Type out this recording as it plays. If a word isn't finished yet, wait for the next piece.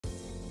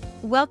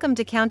Welcome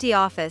to County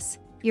Office,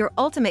 your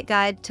ultimate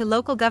guide to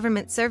local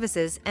government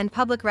services and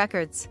public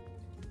records.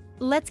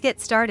 Let's get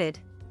started.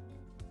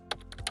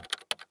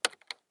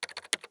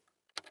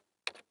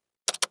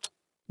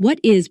 What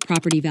is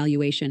property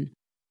valuation?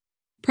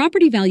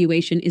 Property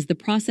valuation is the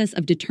process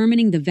of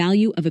determining the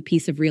value of a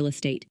piece of real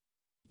estate.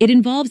 It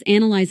involves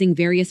analyzing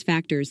various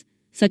factors,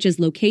 such as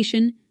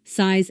location,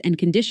 size, and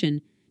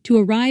condition, to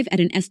arrive at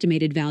an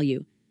estimated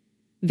value.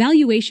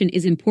 Valuation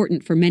is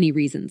important for many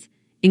reasons,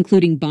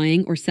 including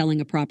buying or selling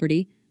a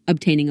property,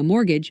 obtaining a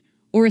mortgage,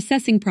 or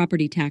assessing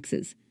property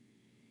taxes.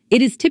 It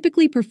is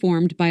typically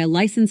performed by a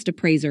licensed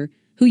appraiser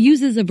who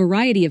uses a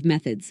variety of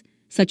methods,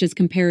 such as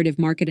comparative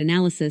market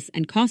analysis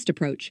and cost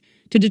approach,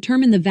 to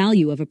determine the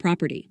value of a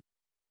property.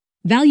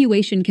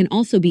 Valuation can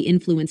also be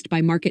influenced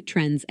by market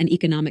trends and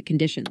economic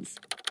conditions.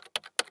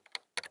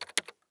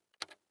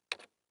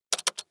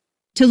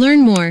 To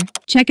learn more,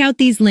 check out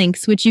these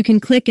links which you can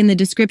click in the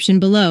description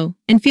below,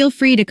 and feel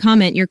free to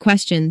comment your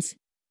questions.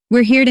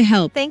 We're here to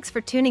help. Thanks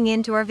for tuning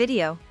in to our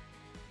video.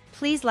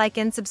 Please like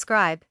and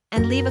subscribe,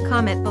 and leave a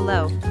comment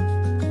below.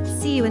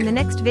 See you in the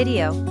next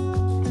video.